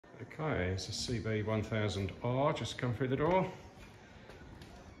Okay, it's a CB1000R just come through the door.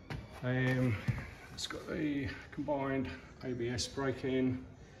 It's got the combined ABS braking,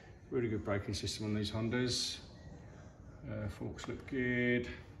 really good braking system on these Hondas. Forks look good,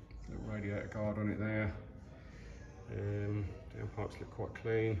 little radiator guard on it there. Downpipes look quite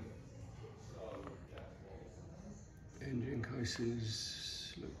clean. Engine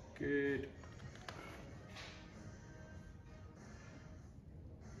cases look good.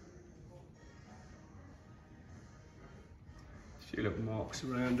 A few little marks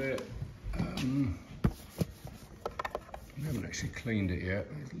around it. I haven't actually cleaned it yet.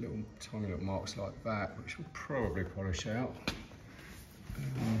 There's little tiny little marks like that, which will probably polish out.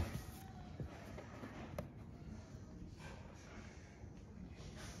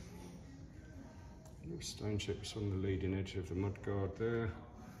 Little stone chips on the leading edge of the mudguard there.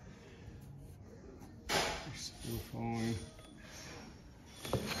 Still fine.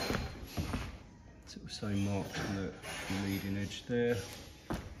 Sort of same marks on the leading edge there.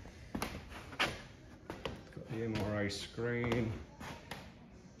 The MRA screen.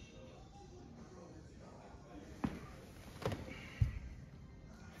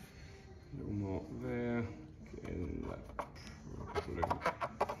 Little mark there. Getting that probably.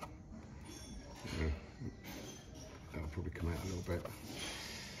 That'll probably come out a little bit.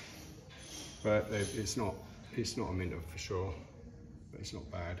 But it's not a minter for sure. But it's not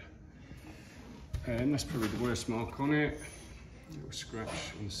bad. And that's probably the worst mark on it. A little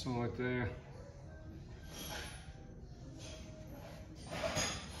scratch on the side there.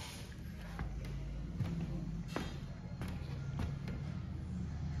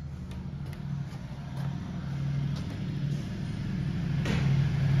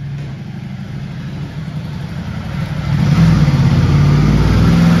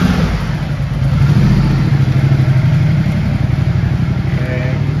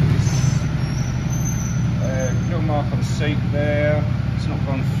 On the seat there, it's not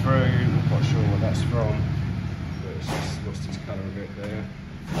gone through, I'm not quite sure what that's from, but it's just lost its colour a bit there.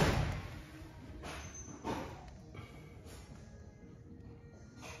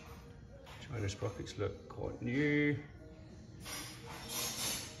 China sprockets look quite new.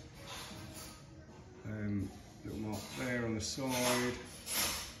 Little mark there on the side.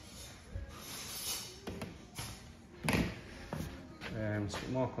 It's got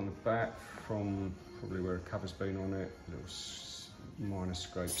a mark on the back from probably where a cover's been on it, little minor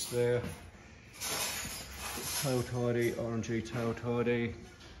scrapes there. Tail tidy, orangey tail tidy.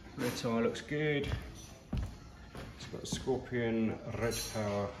 Rear tyre looks good. It's got a Scorpion red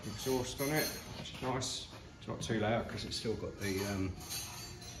power exhaust on it, which is nice. It's not too loud because it's still got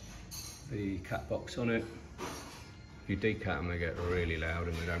the cat box on it. If you decat them, they get really loud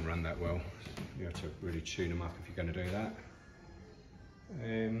and they don't run that well. You have to really tune them up if you're going to do that.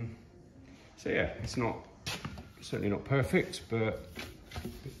 So yeah, it's certainly not perfect, but a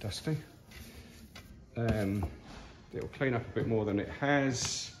bit dusty. It'll clean up a bit more than it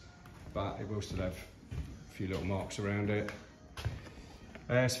has, but it will still have a few little marks around it.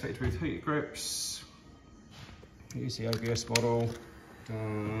 It's fitted with heated grips. Here's the ABS model.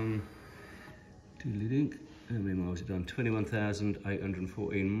 Done. How many miles have done?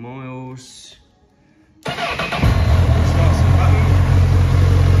 21,814 miles.